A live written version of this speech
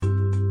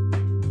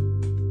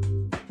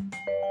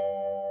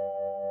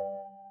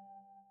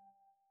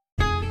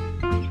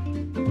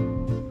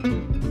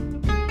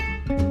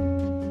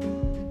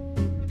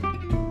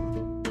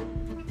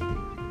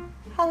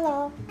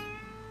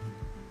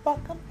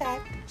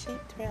Cheap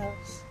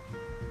Thrills.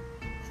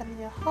 I'm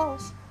your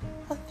host,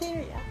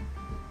 Etheria,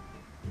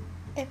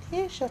 and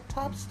here's your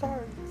top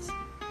stories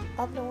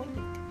of the week.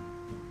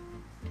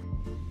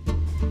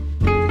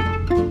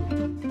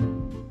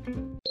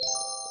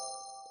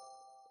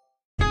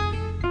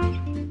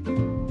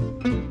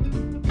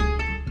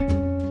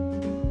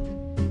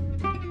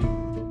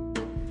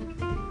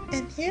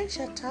 And here's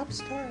your top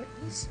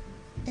stories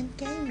in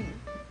gaming.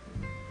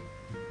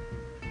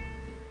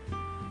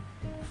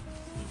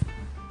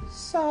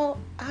 So,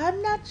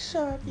 I'm not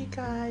sure if you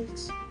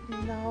guys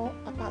know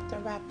about the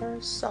rapper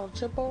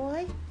Soulja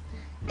Boy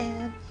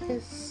and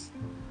his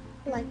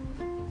like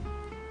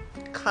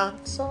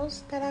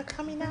consoles that are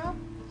coming out.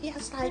 He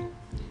has like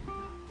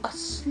a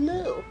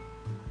slew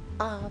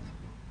of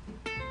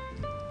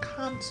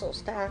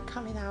consoles that are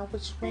coming out,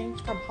 which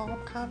range from home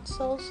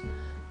consoles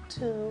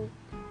to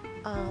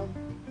um,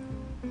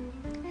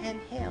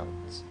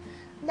 handhelds.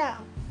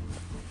 Now,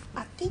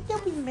 I think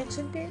that we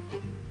mentioned it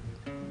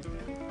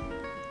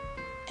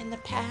in the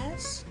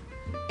past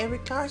in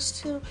regards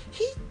to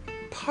he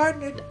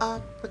partnered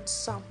up with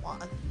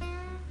someone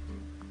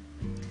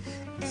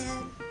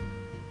and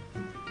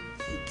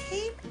he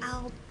came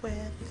out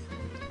with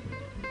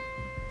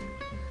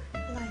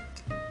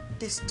like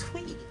this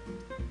tweet,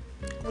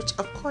 which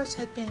of course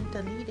had been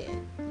deleted,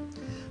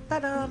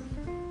 but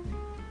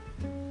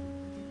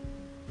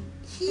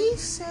he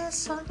says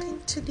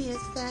something to the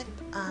effect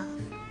of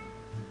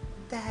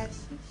that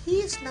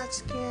he is not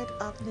scared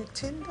of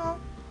Nintendo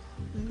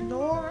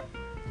nor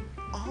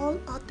all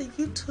of the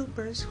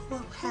YouTubers who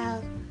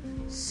have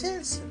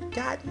since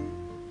gotten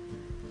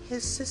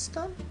his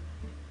system,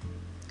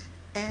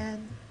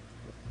 and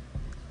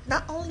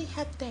not only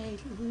have they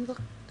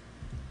looked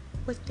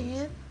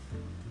within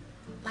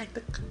like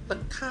the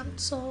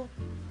console,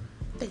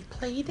 they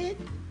played it,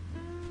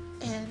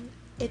 and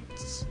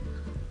it's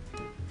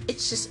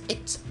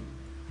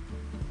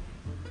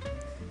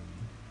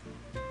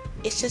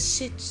a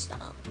shit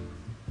show.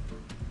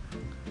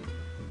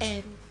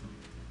 And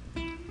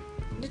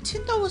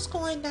Nintendo was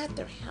going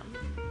after him.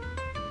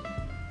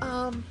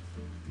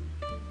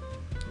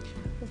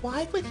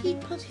 Why would he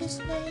put his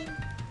name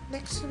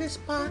next to this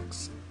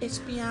box? It's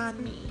beyond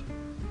me.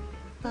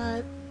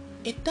 But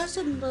it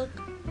doesn't look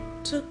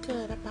too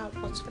good about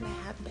what's going to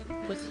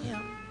happen with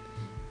him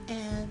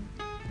and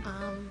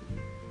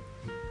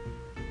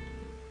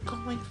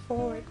going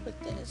forward with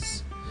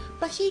this.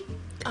 But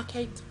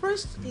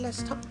first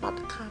let's talk about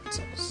the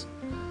consoles.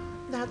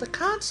 Now the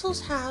consoles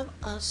have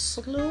a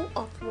slew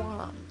of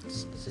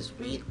ROMs. This is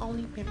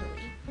read-only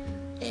memory.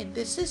 And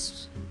this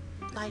is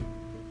like,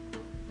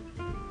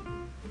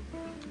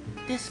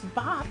 this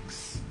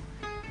box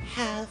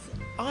has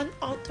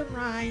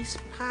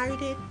unauthorized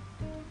pirated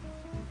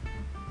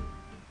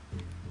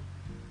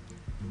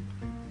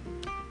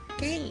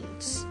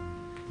games.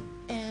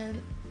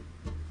 And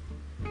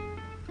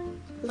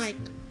like,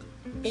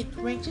 it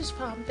ranges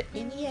from the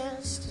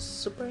NES to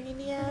Super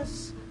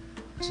NES,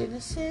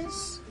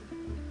 Genesis,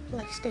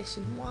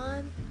 PlayStation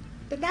 1.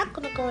 They're not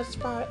going to go as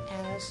far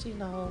as,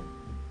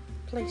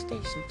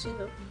 PlayStation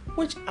 2,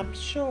 which I'm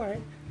sure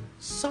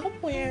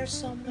somewhere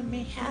someone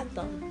may have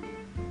them.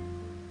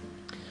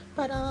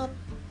 But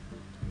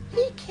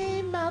he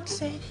came out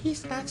saying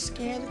he's not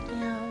scared of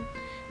them,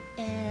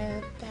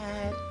 and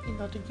that,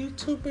 the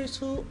YouTubers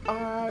who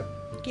are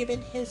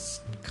giving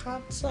his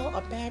console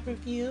a bad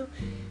review,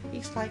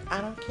 he's like, I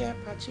don't care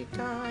about you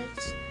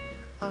guys.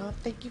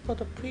 Thank you for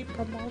the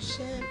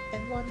pre-promotion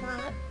and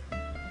whatnot.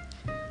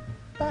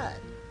 But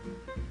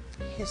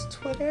his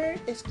Twitter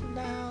is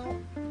now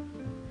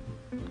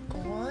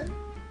gone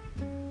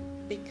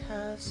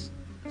because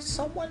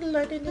someone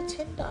alerted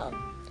Nintendo,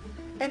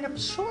 and I'm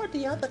sure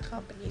the other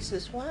companies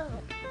as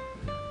well.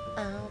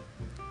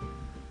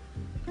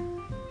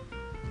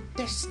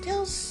 They're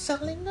still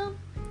selling them.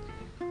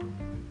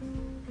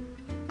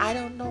 I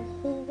don't know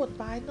who would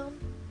buy them,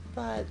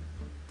 but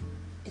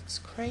it's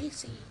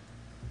crazy.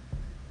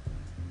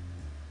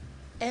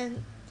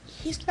 And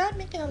he's not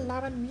making a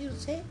lot of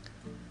music,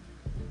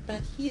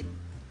 but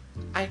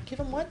I give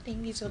him one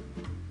thing, he's an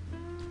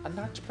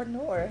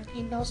entrepreneur.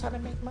 He knows how to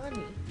make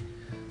money.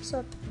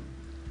 So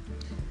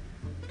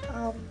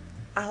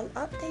I'll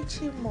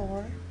update you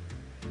more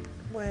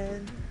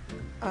when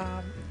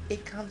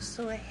it comes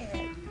to a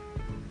head,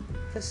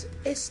 because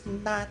it's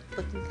not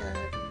looking good.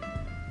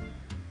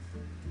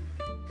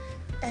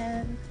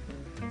 And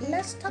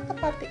let's talk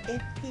about the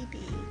NPD.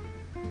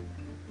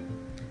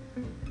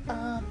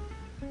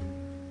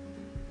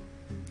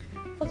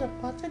 For the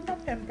month of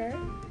November,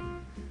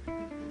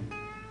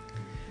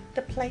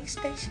 the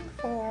PlayStation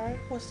 4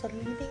 was the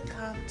leading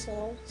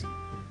console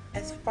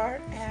as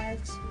far as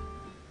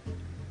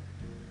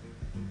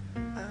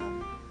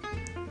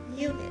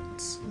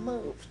units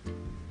moved.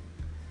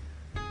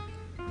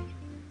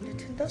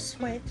 Nintendo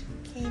Switch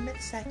came in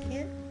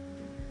second,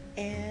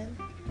 and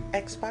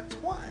Xbox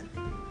One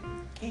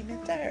came in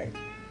third.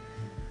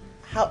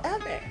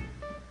 However,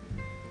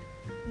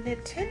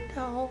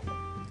 Nintendo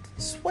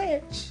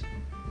Switch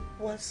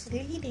was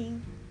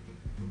leading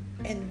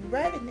in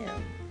revenue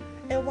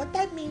And what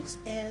that means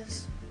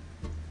is,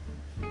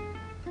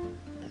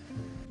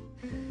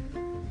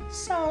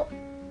 so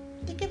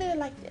think of it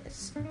like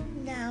this.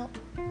 Now,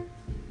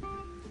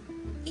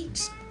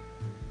 each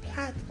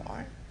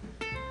platform,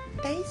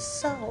 they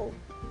sold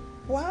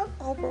well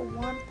over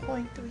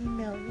 1.3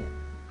 million.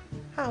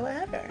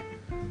 However,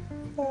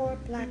 for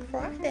Black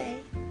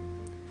Friday,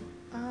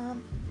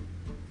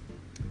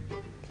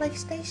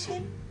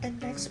 PlayStation and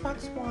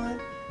Xbox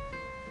One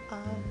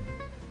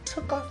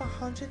took off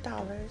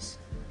 $100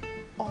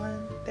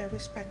 on their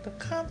respective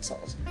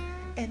consoles,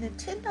 and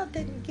Nintendo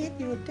didn't give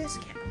you a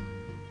discount.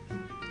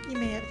 You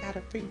may have got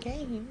a free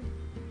game,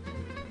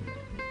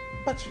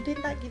 but you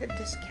did not get a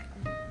discount.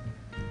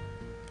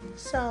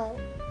 So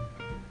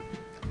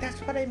that's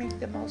why they make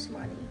the most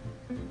money.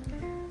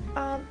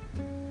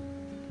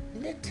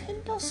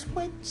 Nintendo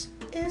Switch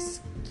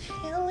is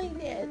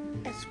killing it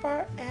as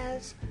far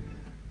as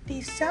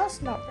the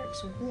sales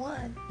numbers.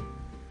 One,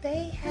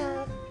 they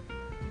have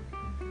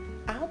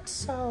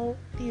outsold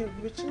the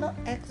original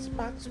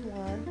Xbox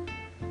One,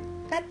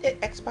 not the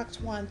Xbox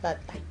One, but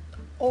like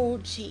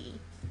OG.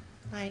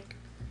 Like,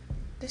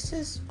 this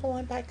is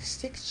going back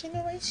 6th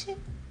generation.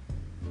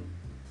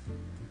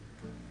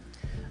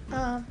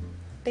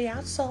 They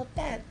outsold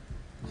that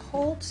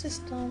whole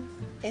system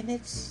in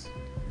its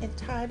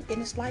entirety,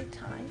 in its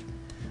lifetime.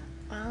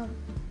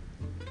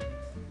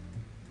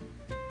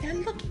 They're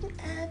looking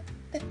at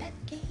that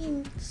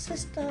game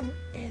system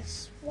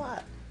is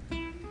what,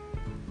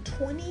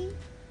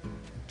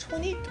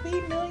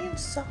 23 million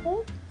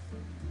sold,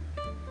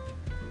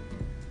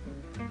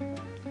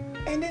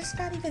 and it's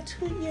not even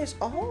 2 years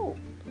old.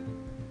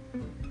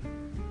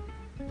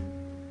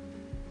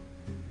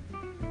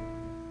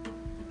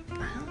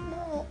 I don't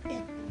know,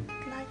 it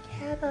like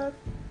had a,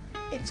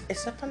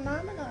 it's a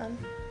phenomenon.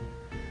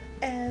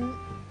 And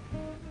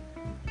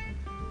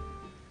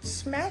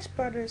Smash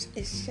Brothers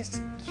is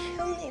just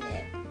killing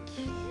it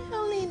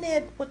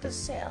with the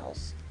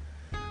sales.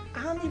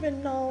 I don't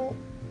even know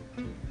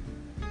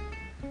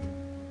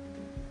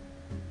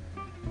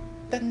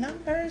the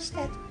numbers.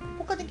 That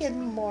we're going to get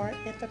more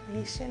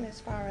information as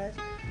far as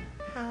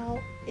how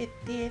it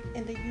did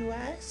in the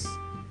US,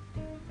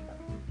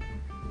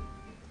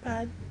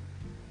 but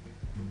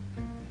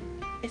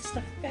it's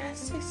the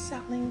fastest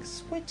selling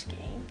Switch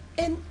game.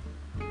 And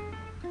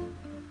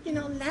you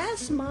know,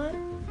 last month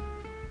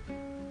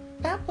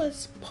that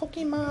was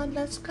Pokemon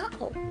Let's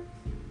Go.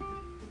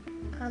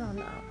 I don't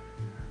know.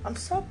 I'm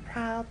so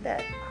proud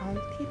that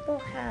people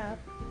have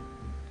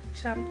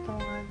jumped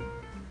on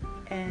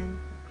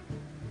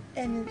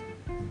and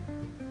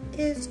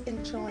is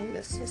enjoying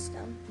the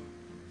system.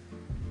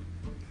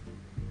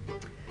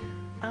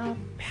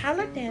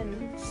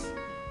 Paladins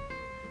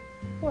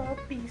will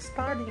be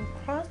starting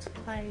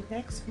crossplay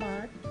next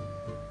month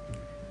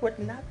with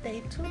an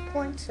update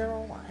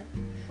 2.01.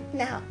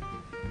 Now,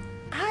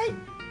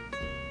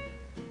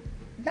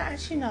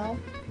 as you know,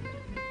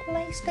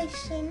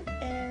 PlayStation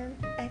and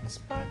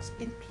Xbox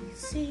and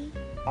PC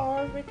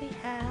already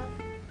have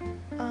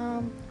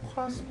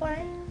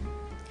crossplay.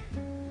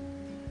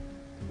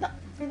 No,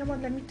 you know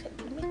what? Let me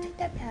take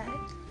that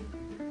back,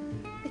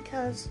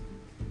 because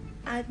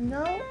I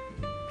know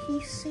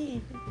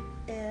PC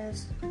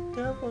is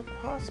good with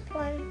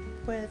crossplay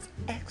with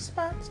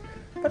Xbox,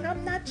 but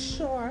I'm not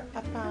sure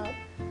about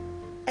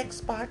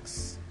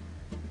Xbox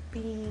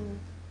being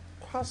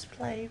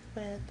crossplay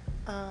with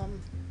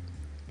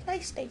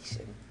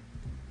PlayStation,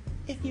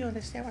 if you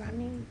understand what I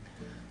mean.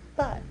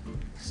 But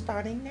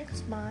starting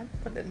next month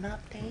with an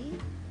update,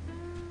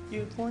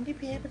 you're going to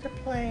be able to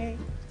play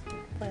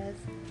with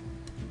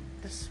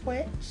the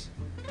Switch.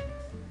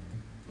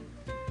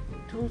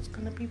 Who's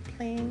going to be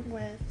playing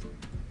with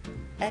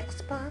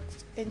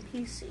Xbox and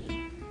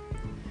PC.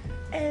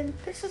 And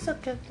this is a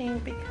good thing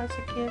because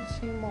it gives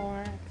you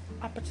more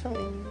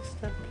opportunities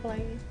to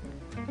play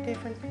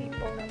different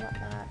people and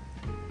whatnot.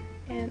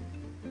 And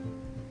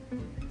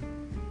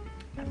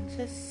I'm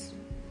just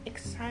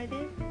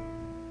excited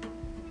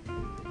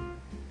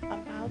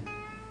about,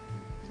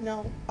 you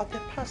know, of the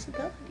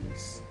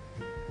possibilities.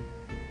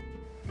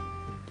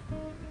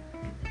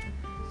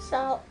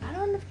 So, I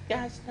don't know if you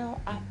guys know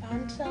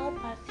Alfonso,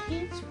 but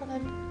he's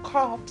from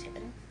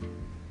Carlton,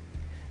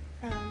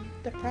 from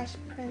the Fresh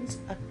Prince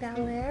of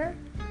Bel-Air.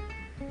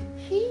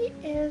 He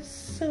is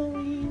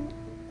suing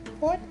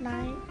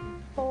Fortnite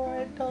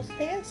for those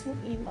dancing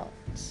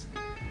emotes.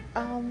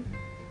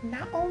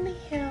 Not only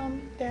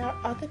him, there are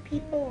other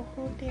people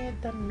who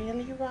did the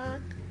Millie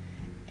Rock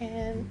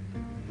and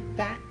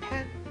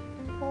Backpack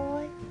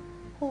Boy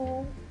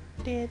who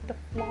did the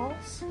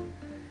floss.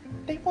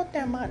 They want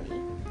their money.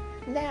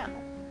 Now,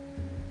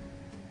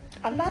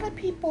 a lot of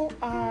people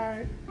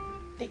are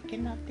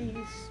thinking of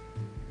these,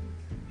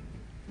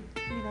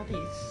 you know,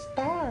 these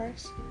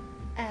stars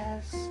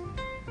as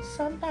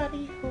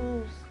somebody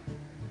who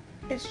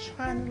is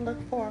trying to look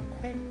for a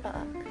quick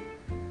buck.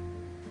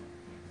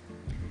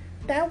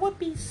 That would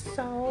be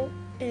so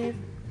if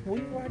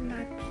we were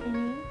not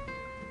paying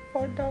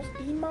for those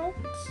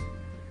emotes.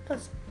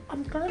 Because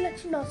I'm going to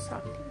let you know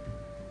something.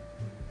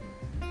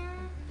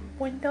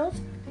 when those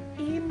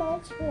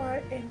emotes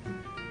were in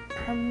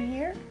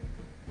premiere,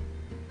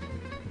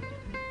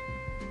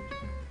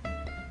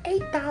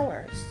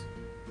 $8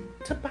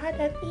 to buy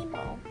that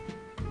emote.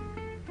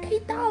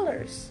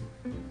 $8.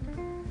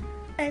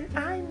 And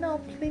I know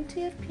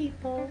plenty of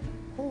people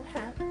who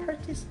have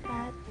purchased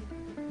that.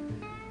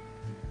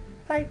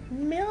 Like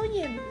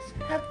millions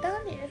have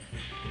done it.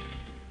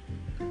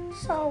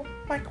 So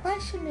my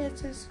question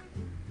is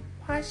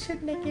why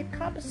shouldn't they get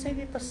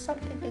compensated for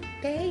something that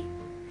they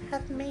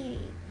have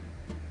made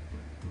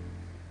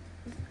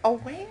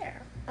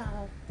aware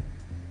of?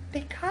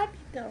 They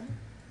copied them,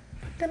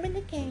 put them in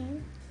the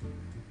game.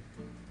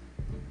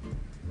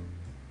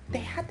 They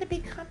had to be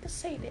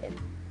compensated.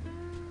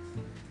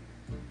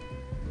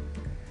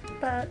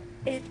 But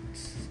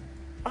it's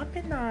up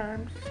in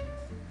arms.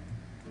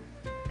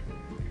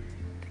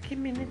 The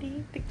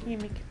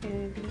gaming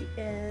community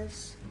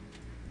is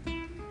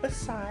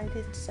beside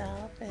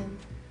itself and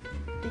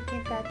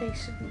thinking that they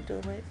shouldn't do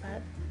it,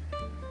 but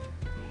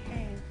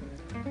hey,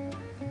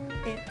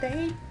 if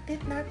they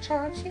did not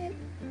charge it,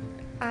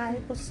 I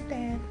will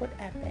stand with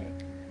Epic.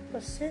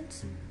 But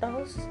since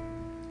those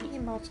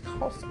emotes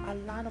cost a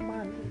lot of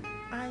money,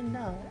 I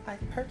know I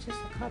purchased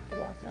a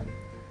couple of them.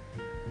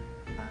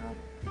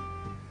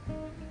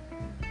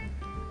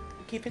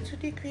 Give it to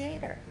the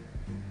creator,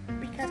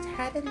 because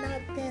had it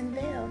not been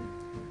them,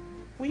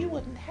 we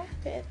wouldn't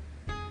have it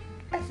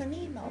as an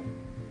emote.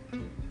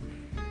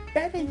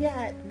 Better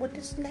yet, with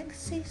this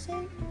next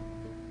season,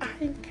 I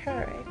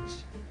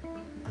encourage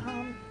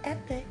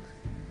Epic,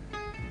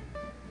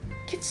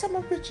 get some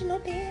original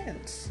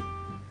dance.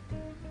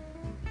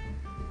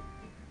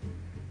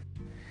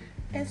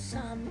 And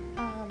some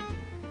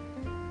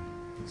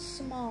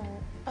small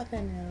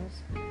other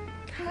news.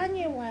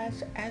 Kanye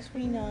West, as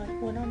we know,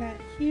 went on that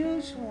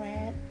huge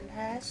rant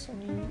last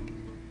week.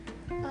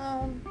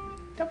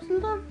 There was a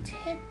little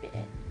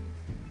tidbit.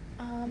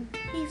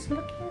 He's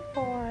looking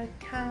for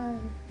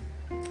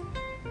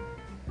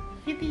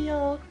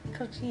Hideo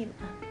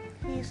Kojima.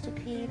 He's the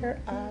creator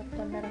of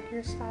the Metal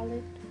Gear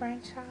Solid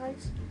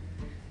franchise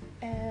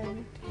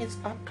and his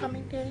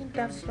upcoming game,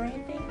 Death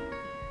Stranding.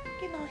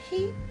 You know,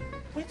 he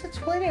went to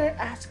Twitter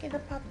asking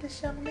about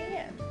this young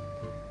man.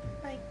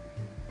 Like,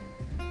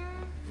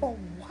 for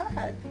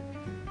what?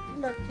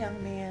 Look,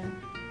 young man,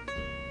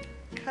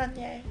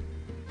 Kanye,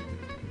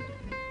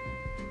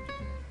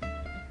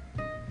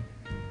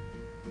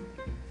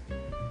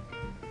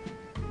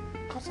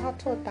 go talk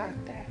to a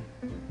doctor.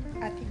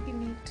 I think you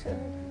need to.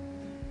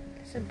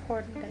 It's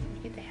important that you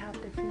get the help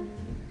that you need.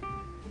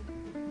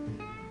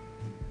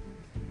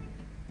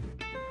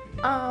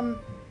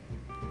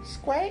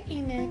 Square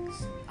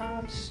Enix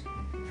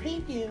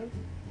preview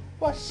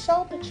was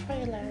show the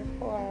trailer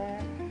for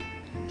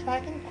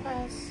Dragon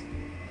Quest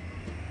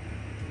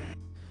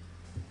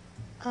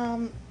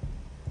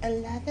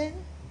 11.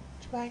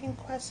 Dragon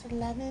Quest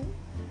 11.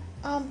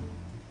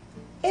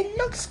 It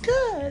looks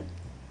good.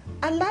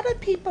 A lot of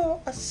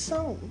people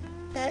assumed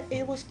that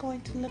it was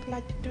going to look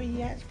like the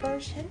 3DS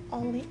version,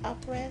 only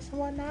up-res and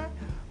whatnot,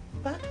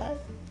 but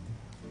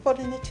for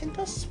the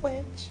Nintendo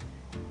Switch,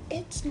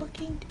 it's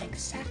looking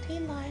exactly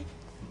like,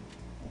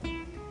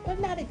 well,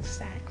 not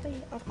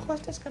exactly, of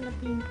course there's going to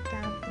be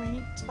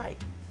downgrades, like,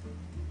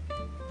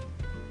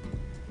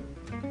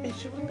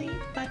 visually,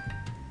 but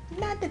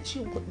not that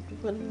you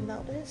wouldn't really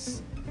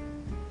notice.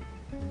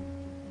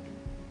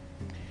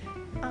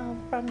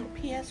 From the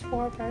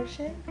PS4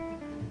 version,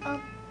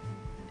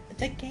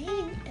 the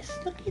game is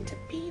looking to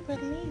be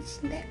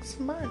released next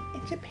month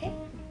in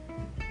Japan.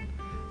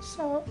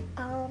 So,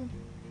 I'm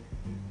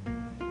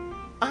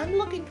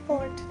looking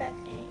forward to that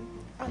game.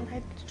 I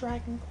like the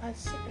Dragon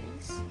Quest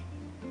series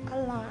a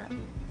lot.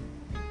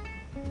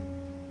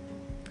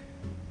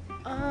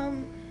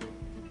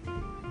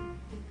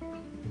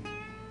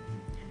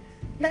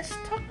 Let's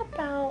talk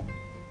about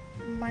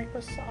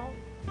Microsoft.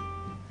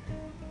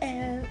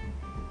 And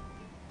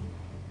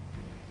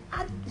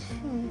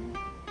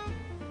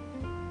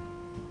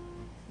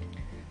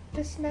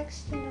this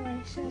next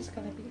generation is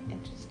going to be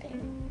interesting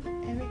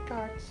in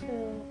regards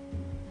to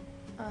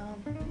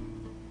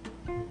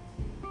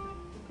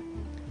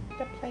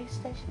the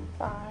PlayStation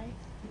 5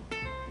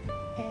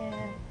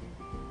 and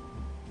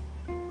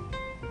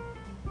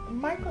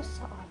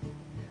Microsoft.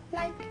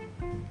 Like,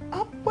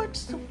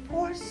 upwards to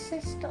 4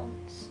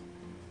 systems.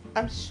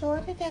 I'm sure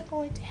that they're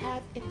going to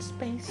have its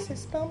base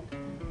system,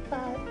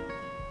 but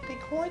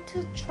they're going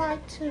to try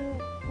to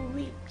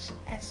reach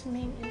as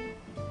many,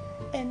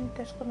 and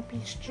there's going to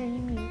be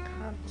streaming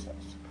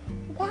consoles.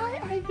 Why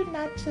are you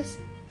not just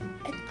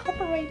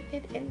incorporating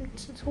it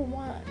into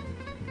one?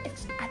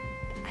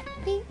 I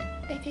think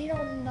that they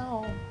don't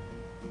know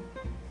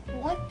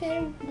what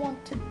they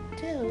want to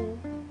do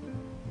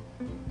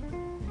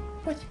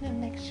with the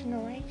next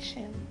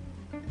generation.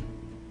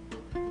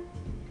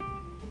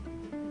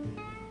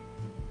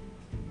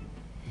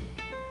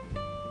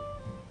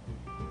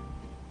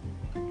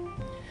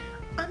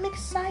 I'm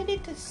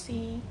excited to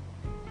see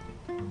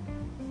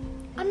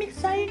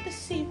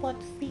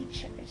what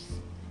features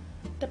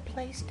the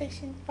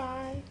PlayStation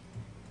 5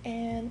 and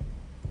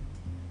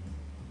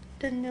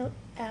the new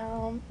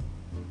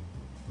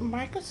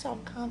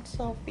Microsoft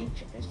console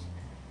features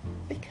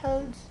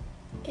because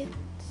it's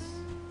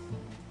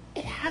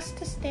it has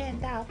to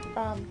stand out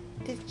from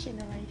this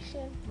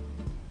generation.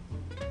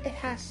 It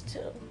has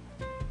to,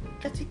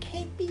 because it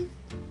can't be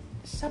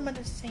some of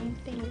the same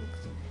things,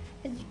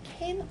 and you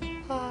can't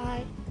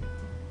apply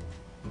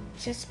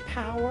just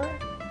power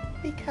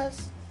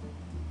because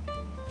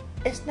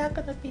it's not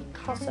going to be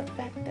cost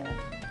effective.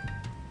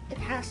 It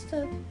has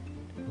to,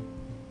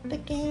 the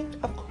game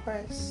of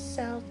course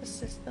sells the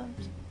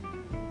systems,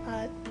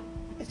 but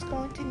it's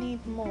going to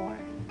need more.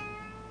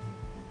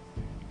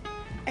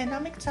 And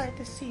I'm excited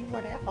to see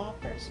what it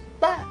offers.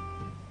 But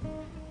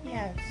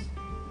yes,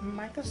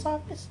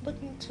 Microsoft is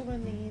looking to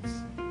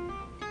release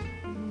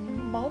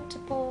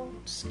multiple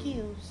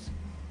SKUs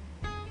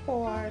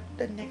for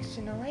the next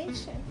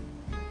generation.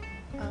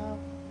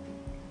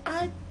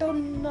 I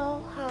don't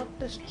know how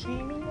the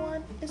streaming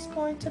one is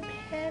going to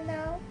pan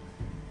out,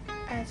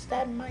 as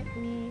that might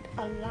need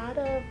a lot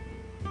of,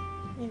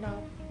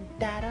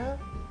 data.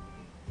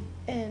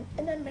 And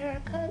in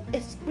America,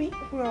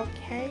 we're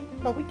okay,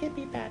 but we could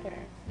be better.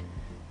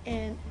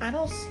 And I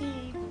don't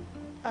see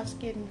us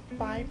getting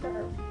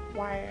fiber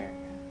wire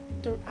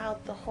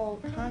throughout the whole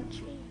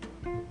country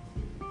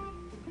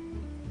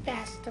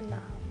fast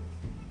enough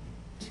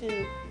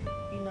to,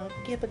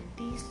 give a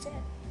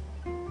decent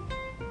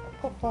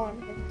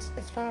performance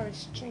as far as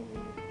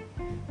streaming.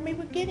 I mean,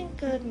 we're getting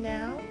good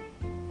now,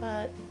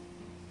 but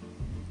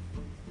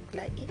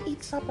it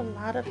eats up a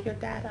lot of your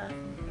data.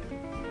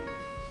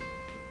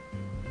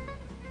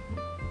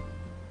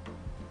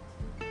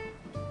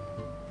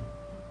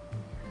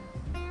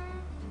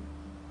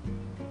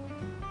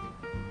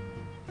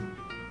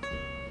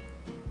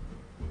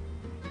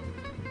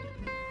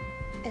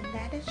 And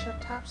that is your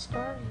top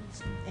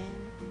stories in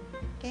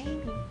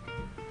gaming.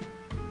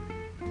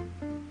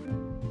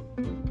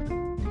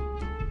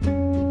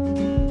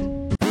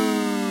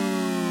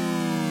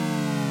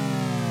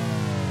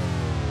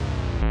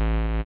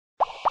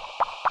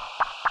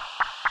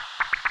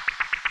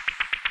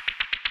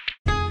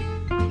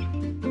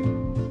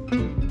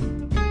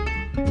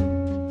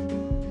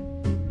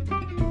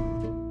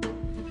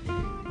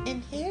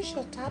 And here's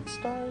your top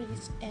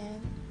stories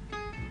in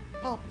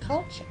pop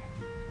culture.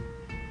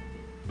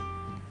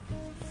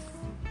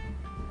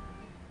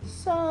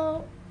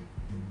 So,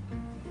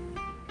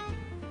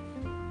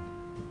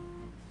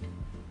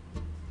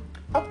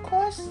 of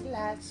course,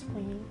 last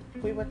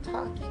week we were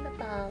talking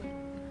about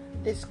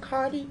this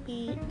Cardi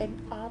B and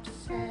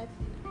Offset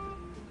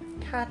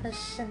kind of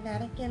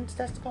shenanigans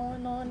that's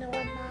going on and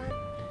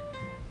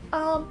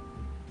whatnot.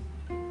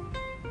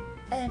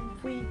 And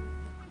we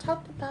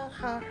talked about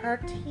how her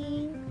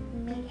team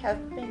may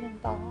have been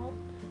involved,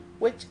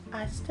 which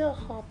I still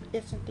hope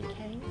isn't the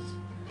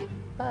case,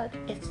 but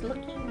it's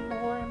looking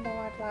more and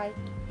more like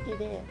it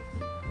is.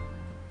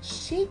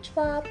 She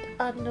dropped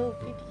a new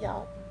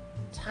video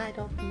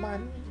titled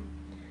Money,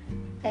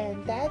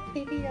 and that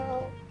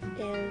video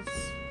is,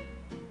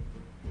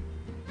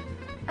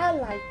 I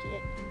like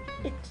it.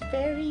 It's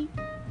very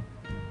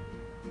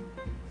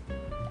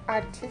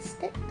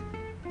artistic,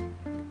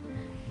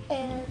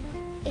 and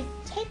it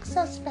takes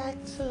us back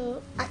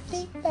to, I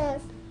think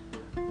that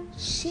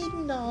she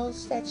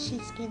knows that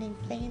she's getting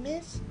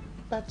famous,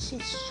 but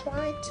she's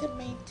trying to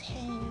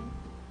maintain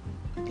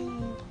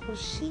being who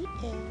she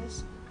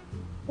is,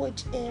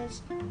 which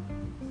is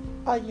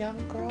a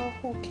young girl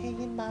who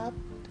came up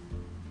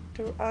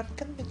through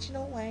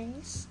unconventional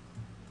ways,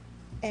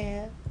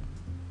 and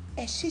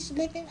she's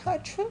living her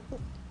truth.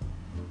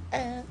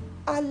 And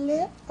I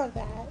live for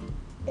that.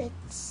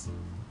 It's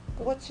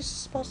what you're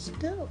supposed to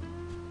do.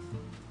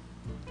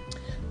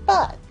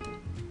 But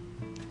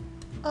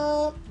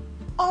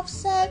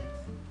Offset,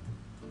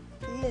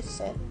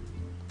 listen,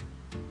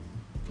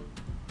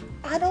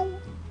 I don't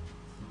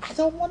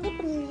want to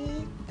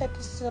believe that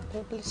this is a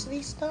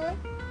publicity stunt,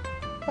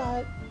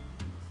 but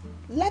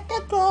let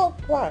that girl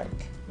work.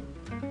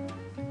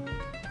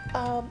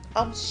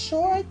 I'm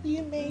sure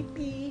you may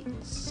be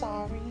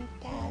sorry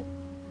that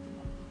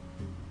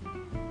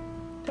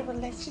the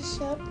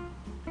relationship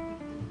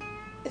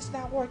is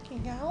not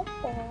working out,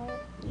 or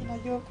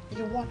you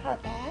want her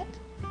back,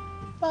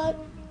 but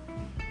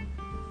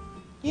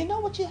you know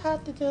what you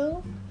have to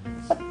do.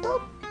 But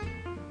don't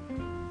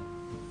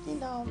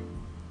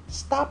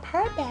stop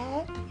her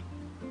back.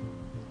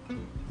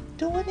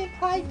 Do it in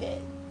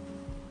private,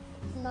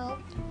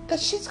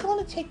 because she's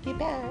going to take you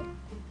back,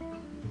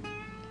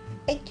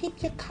 and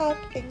keep your cock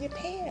in your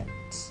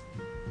pants.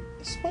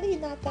 It's really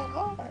not that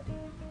hard.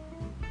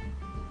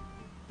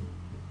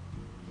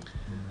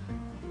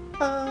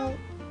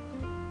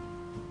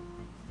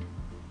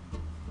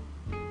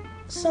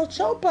 So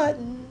Joe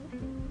Budden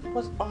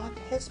was on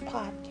his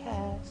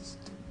podcast,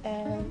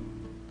 and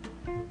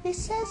he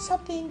said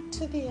something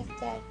to the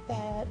effect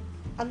that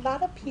a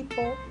lot of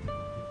people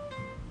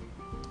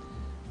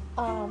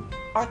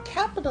are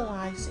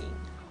capitalizing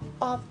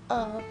off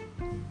of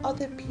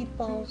other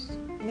people's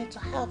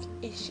mental health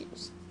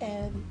issues,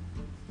 and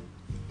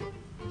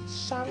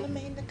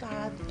Charlemagne the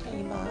God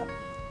came up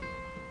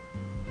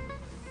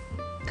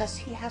because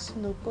he has a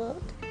new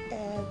book,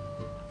 and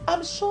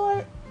I'm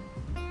sure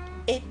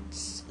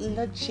it's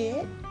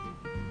legit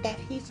that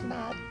he's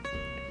not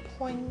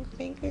pointing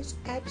fingers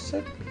at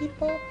certain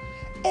people,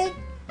 and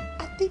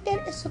I think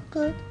that is a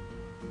good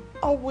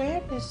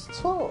awareness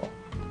tool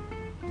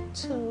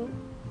to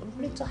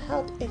mental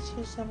health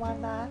issues and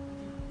whatnot.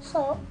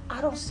 So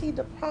I don't see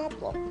the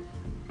problem,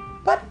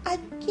 but I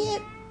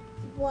get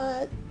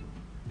what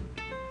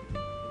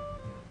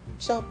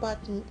Joe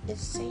Budden is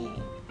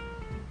saying.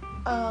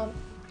 Um,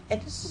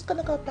 and this is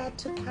gonna go back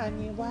to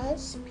Kanye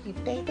West,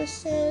 Pete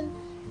Davidson,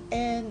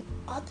 and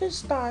other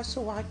stars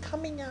who are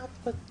coming out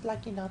with,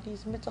 like,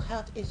 these mental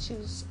health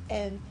issues,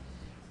 and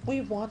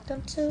we want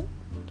them to.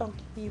 Don't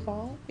get me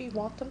wrong, we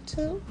want them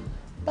to,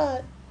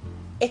 but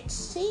it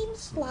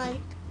seems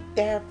like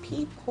there are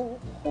people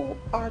who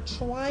are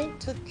trying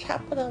to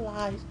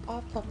capitalize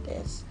off of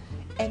this,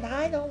 and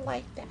I don't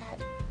like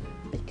that,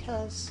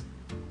 because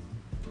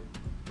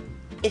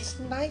it's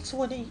nice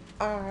when they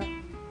are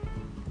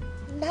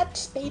not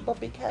stable,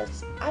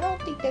 because I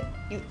don't think that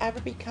you ever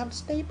become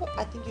stable.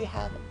 I think you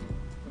have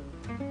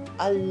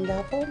a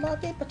level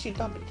of it, but you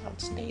don't become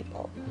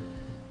stable.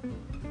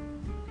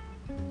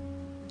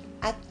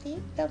 I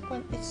think that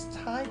when it's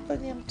time for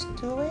them to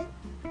do it,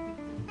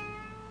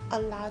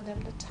 allow them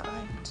the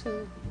time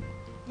to,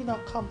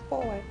 come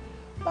forward.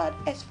 But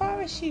as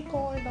far as she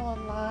going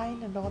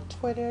online and on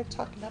Twitter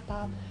talking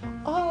about,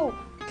 oh,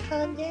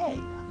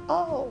 Kanye,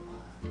 oh,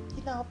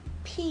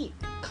 Pete,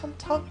 come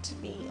talk to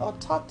me or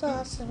talk to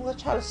us and we'll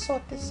try to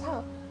sort this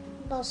out.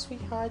 No,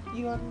 sweetheart,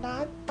 you are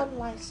not a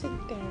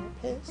licensed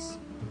therapist,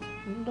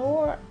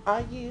 nor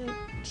are you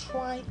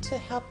trying to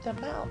help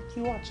them out.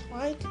 You are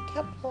trying to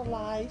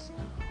capitalize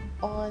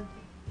on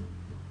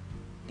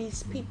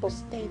these people's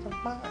state of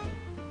mind.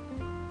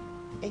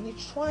 And you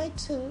try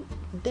to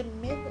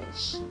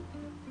diminish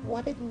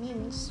what it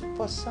means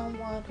for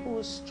someone who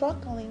is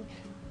struggling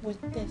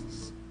with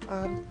this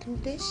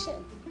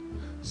condition.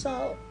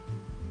 So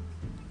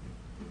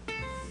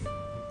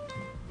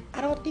I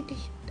don't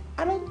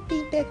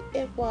think that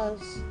it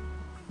was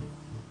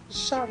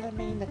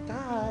Charlemagne the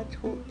God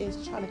who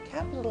is trying to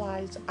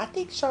capitalize. I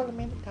think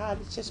Charlemagne the God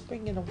is just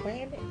bringing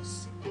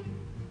awareness.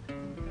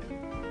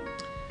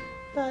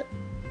 But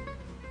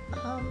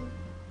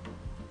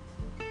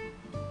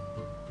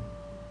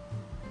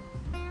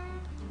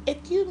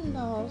if you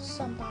know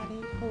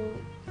somebody who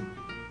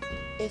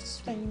is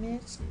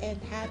famous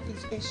and have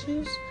these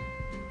issues,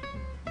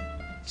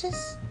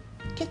 just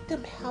get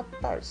them help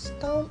first.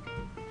 Don't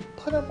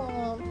put them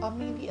on a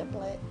media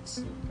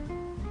blitz.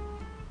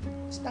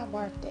 It's not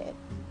worth it.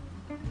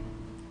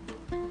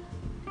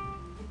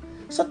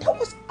 So there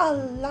was a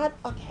lot.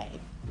 Okay,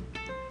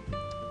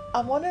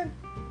 I want to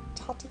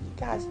talk to you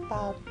guys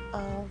about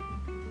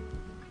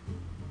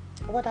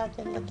what I've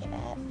been looking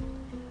at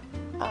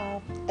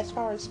as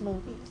far as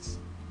movies.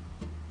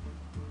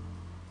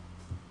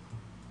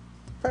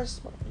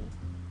 First movie,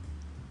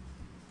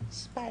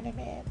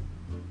 Spider-Man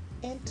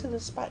Into the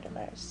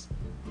Spider-Verse.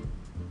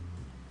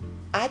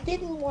 I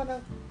didn't want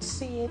to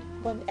see it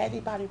when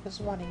everybody was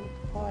wanting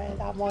for it.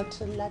 I want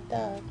to let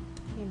the,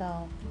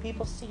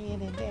 people see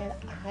it, and then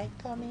I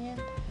come in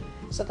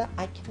so that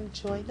I can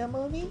enjoy the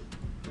movie.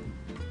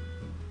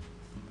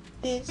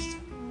 This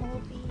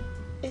movie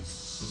is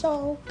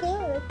so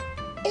good.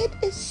 It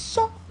is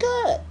so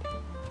good.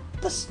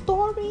 The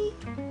story,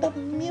 the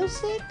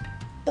music,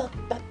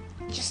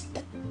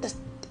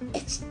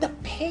 it's the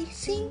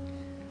pacing,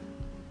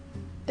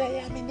 the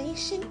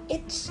animation.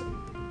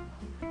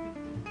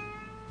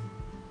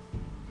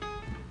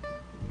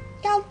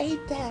 Y'all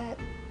ate that.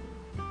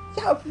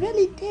 Y'all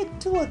really did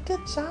do a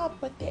good job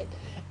with it.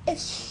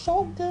 It's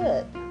so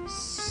good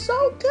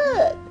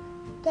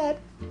that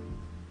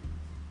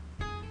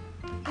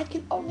I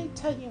can only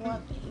tell you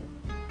one thing.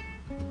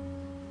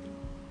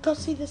 Go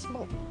see this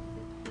movie.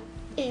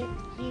 If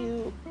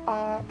you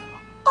are,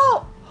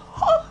 oh,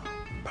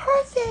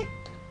 perfect.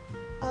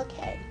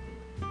 Okay.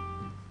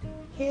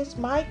 Here's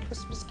my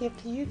Christmas gift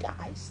to you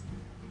guys.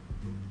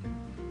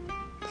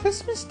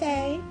 Christmas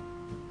Day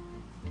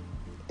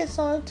is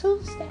on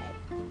Tuesday.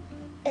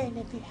 And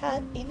if you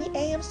have any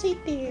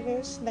AMC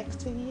theaters next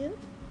to you,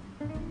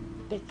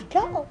 there you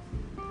go.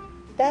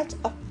 That's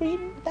not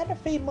a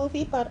free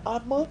movie, but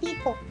a movie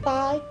for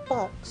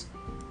 $5.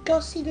 Go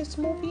see this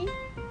movie.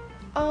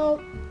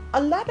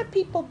 A lot of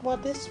people,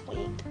 this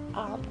week,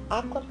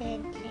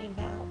 Aquaman came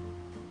out.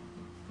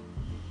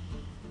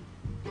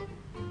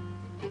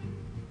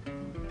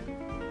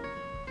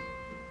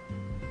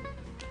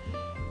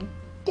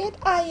 Did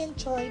I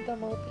enjoy the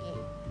movie?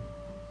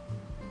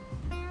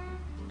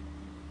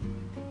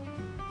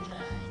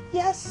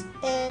 Yes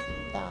and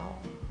no.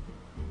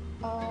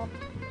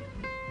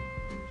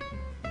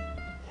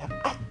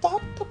 I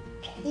thought the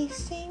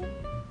pacing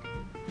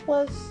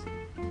was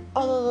a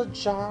little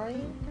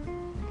jarring.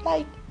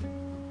 Like,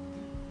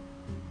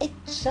 it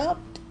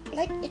jumped,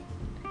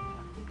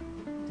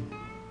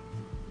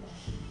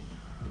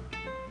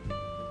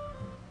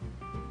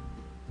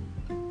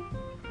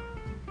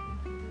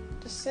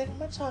 The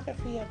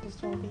cinematography of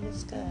this movie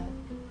is good.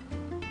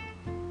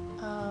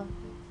 Um,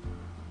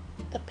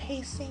 the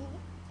pacing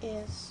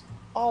is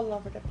all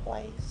over the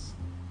place.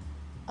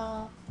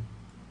 Um,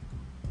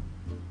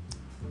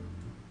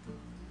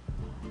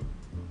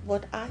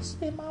 would I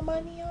spend my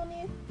money on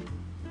it?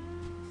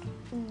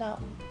 No.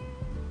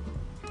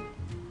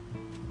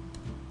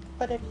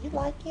 But if you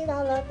like it,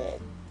 I love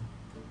it.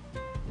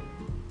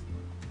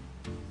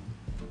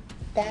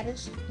 That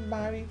is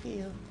my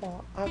review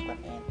for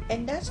Aquaman,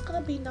 and that's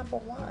gonna be number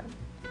one.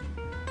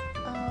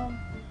 Um,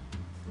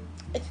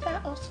 if I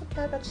also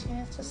got a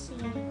chance to see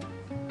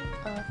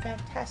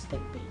Fantastic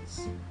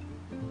Beasts,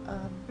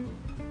 um,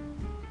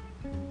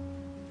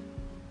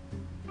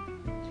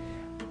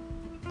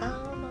 I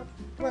don't know.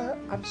 Well,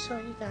 I'm sure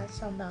you guys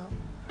don't know.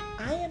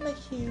 I am a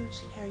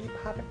huge Harry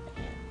Potter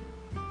fan.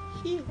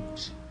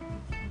 Huge.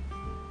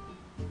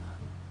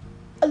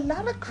 A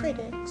lot of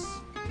critics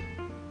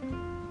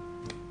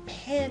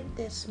panned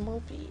this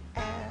movie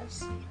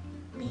as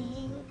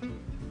being,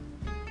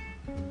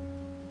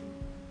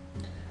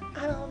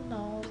 I don't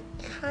know,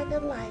 kind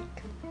of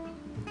like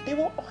they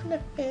were on the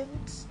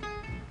fence,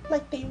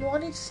 like they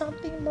wanted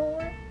something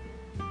more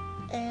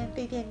and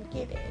they didn't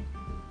get it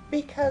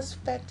because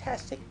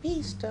Fantastic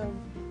Beasts,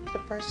 the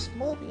first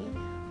movie,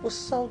 was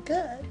so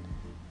good.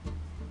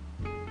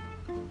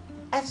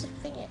 As a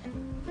fan,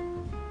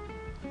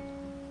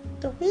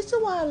 the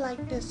reason why I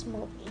like this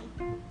movie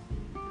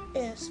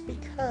is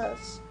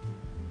because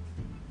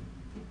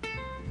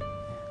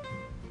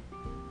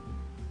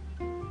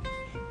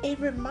it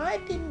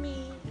reminded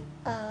me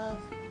of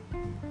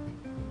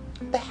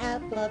the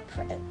Half-Blood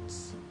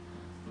Prince.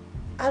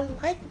 I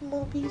like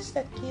movies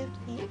that give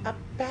me a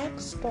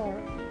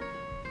backstory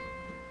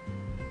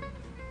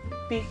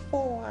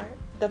before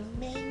the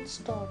main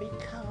story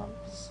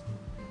comes.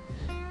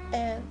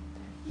 And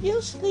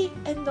usually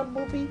in the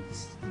movie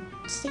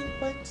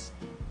sequence,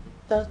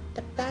 the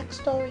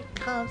backstory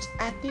comes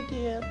after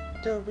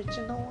the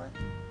original one.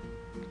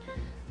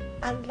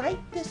 I like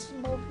this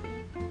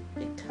movie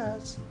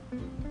because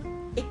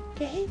it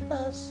gave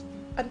us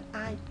an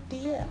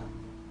idea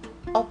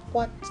of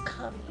what's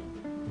coming.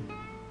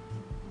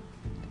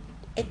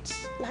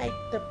 It's like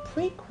the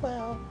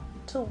prequel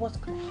to what's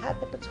going to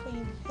happen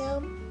between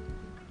him,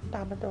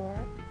 Dumbledore,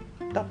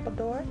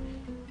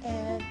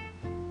 and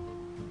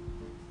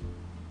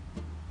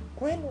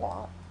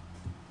Grindelwald.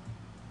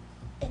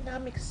 And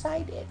I'm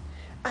excited.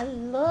 I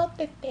love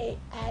that they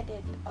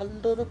added a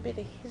little bit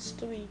of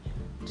history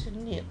to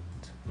Newt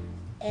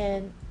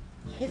and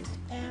his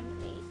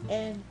family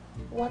and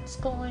what's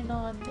going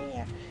on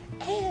there.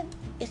 And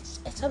it's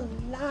a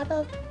lot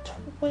of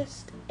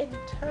twists and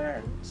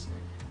turns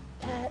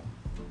that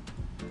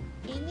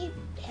any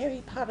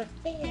Harry Potter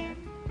fan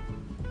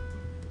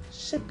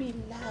should be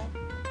left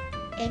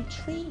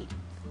intrigued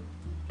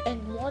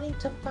and wanting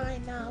to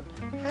find out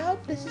how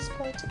this is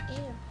going to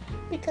end.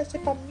 Because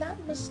if I'm not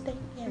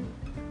mistaken,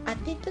 I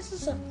think this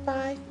is a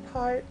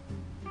 5-part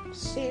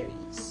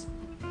series.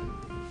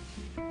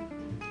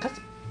 Because,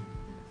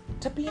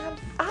 to be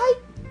honest, I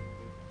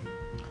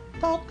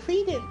thought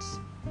Credence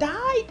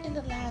died in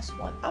the last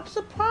one. I'm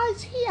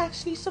surprised he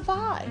actually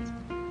survived.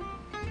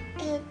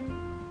 And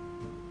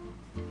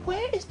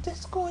where is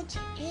this going to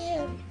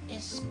end?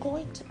 It's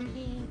going to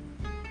be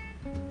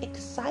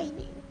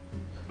exciting.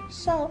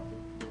 So,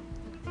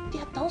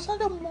 yeah, those are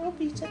the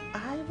movies that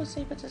I was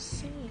able to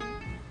see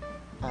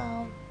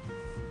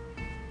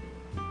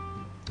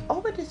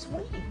over this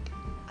week.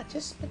 I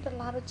just spent a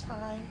lot of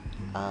time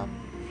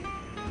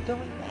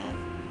doing that.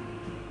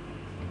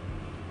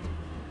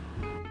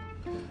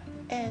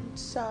 And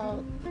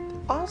so,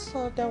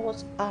 also there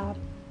was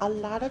a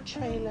lot of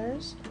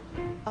trailers.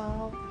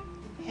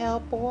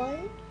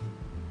 Hellboy,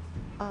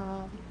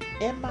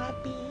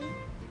 MIB,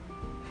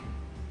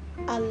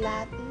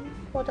 Aladdin.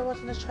 Well, there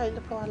wasn't a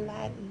trailer for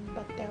Aladdin,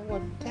 but there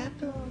were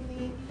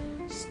definitely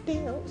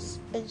stills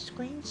and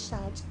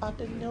screenshots of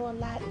the new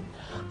Aladdin.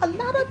 A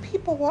lot of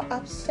people were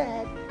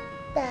upset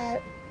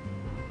that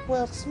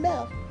Will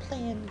Smith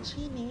playing the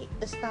genie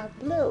is not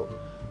blue.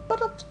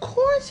 But of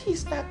course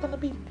he's not going to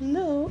be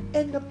blue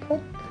in the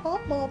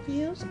promo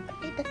views. I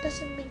mean, that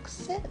doesn't make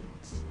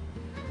sense.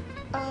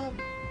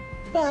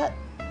 But,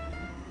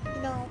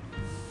 you know,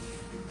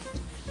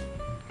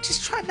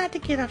 just try not to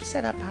get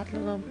upset about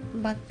little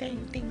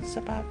mundane things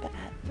about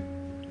that.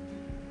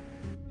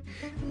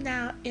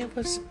 Now, it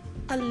was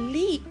a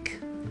leak,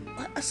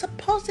 a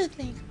supposed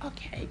leak.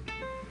 Okay.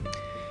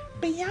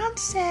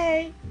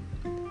 Beyonce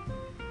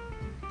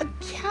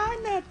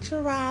kind of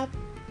dropped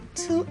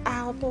 2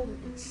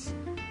 albums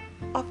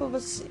off of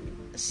a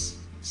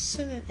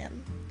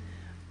synonym,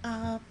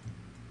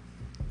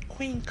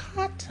 Queen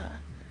Carter.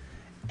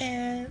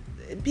 And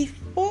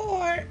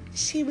before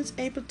she was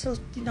able to,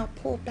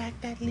 pull back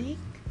that leak,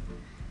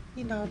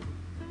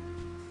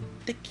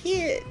 the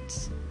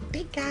kids,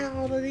 they got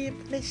all of the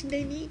information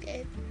they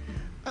needed.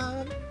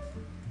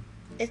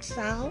 It's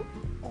out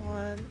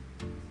on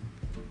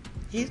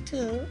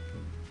YouTube.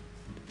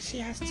 She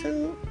has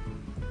 2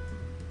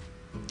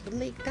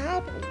 leaked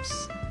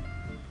albums.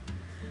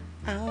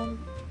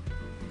 Um,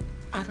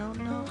 I don't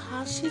know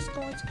how she's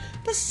going to.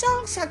 The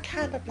songs are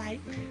kind of like,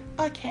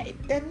 okay,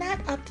 they're not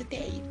up to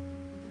date,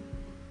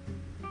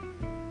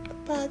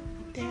 but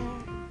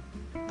they're,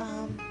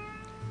 um,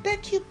 they're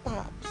cute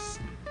bops.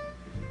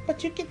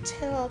 But you can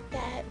tell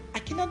that I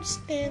can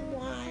understand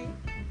why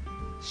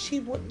she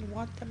wouldn't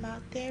want them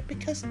out there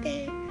because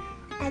they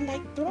are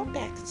like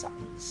throwback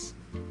songs.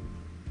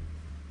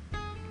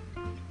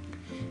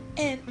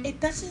 And it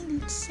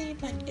doesn't seem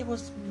like it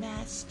was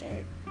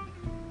mastered,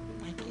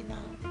 like,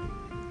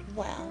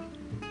 well.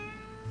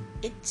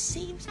 It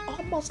seems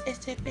almost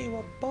as if they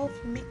were both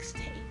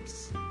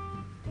mixtapes.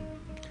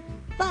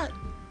 But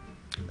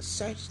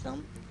search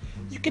them.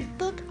 You can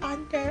look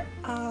under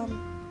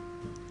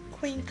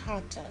Queen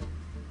Carter,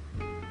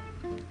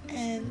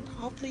 and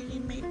hopefully you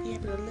may be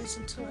able to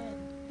listen to it.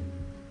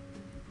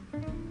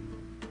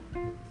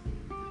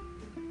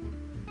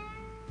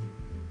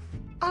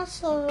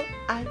 Also,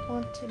 I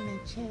want to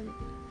mention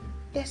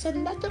there's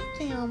another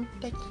film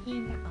that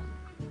came out,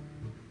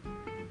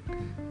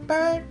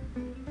 Bird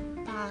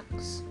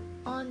Box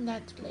on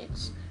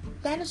Netflix.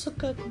 That is a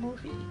good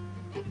movie.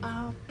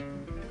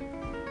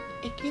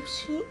 It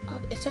gives you,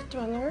 it's a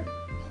thriller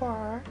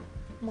horror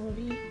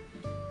movie.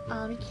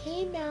 It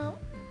came out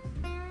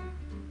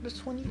the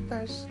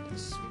 21st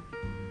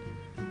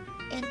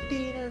in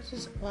theaters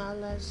as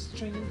well as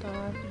streamed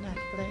on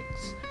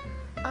Netflix.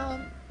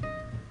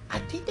 I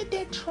think that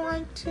they're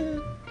trying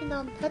to,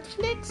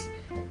 Netflix,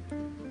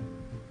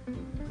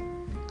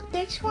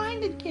 they're trying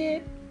to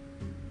get,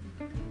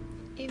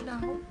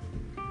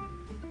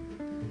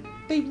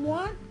 they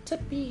want to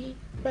be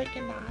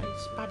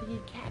recognized by the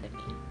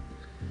Academy.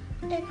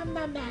 And I'm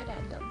not mad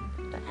at them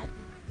for that.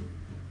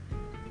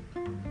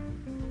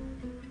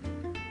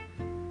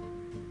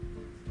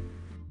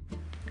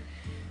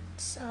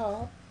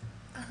 So,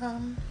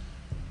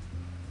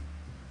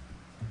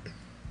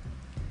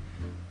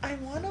 I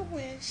want to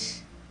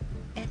wish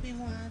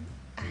everyone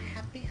a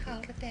happy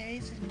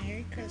holidays and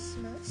Merry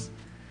Christmas.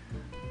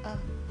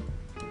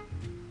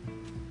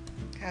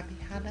 Happy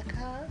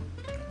Hanukkah,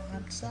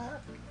 Kwanzaa,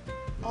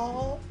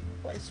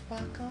 always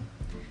welcome.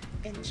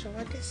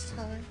 Enjoy this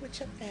time with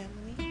your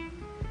family.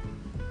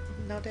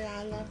 Know that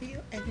I love you,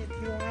 and if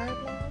you are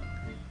alone,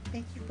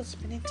 thank you for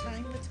spending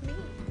time with me.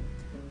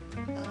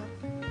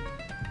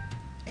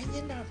 And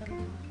you're not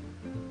alone.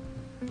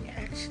 You're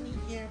actually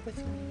here with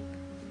me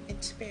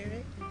in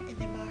spirit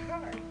and in my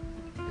heart.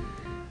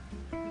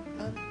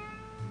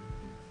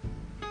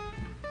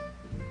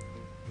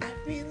 I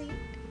really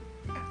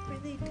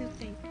do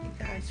thank you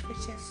guys for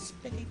just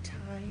spending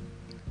time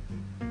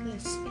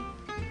listening.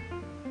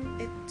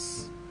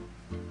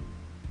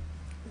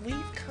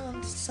 We've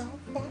come so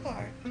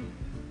far,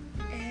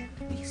 and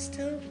we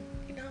still,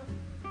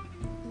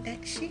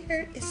 next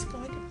year is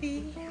going to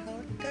be hella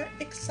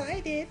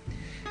excited.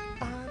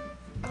 I'm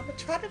gonna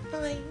try to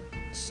find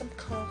some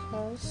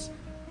co-hosts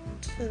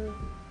to,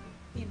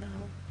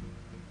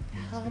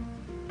 help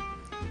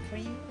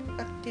bring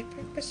a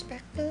different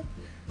perspective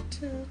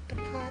to the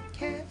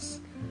podcast.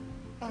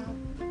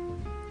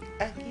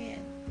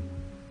 Again,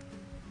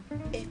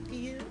 if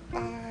you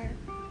are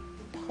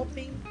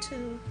hoping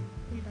to,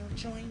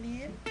 join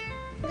in,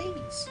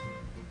 please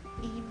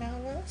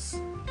email us,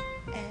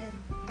 and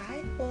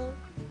I will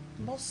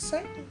most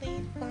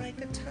certainly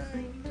find a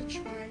time to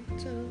try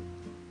to,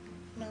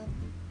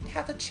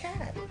 have a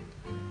chat.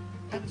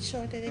 I'm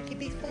sure that it can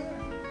be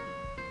fun.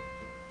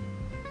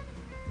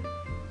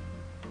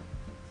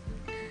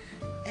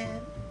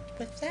 And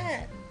with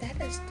that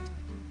is the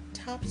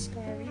top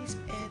stories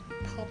in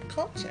pop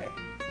culture.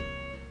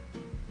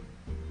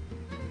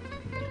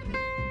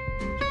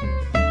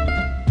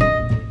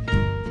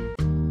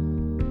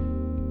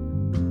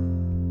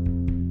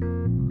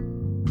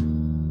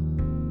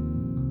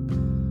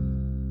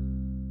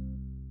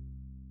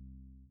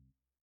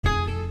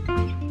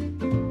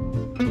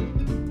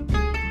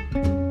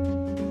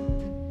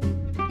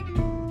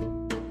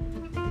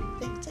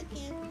 Thanks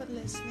again for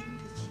listening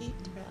to Cheap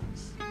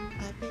Thrills.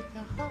 I've been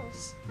your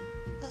host,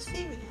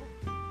 Assyria.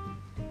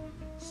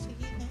 See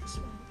you next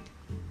week.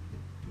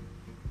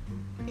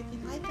 If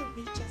you'd like to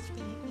reach us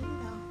via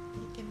email,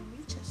 you can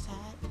reach us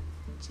at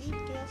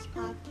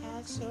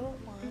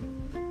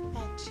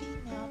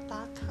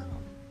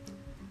cheapthrillspodcast01@gmail.com.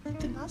 You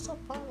can also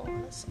follow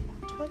us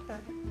on Twitter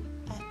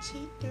at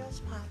Cheap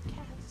Thrills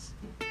Podcast.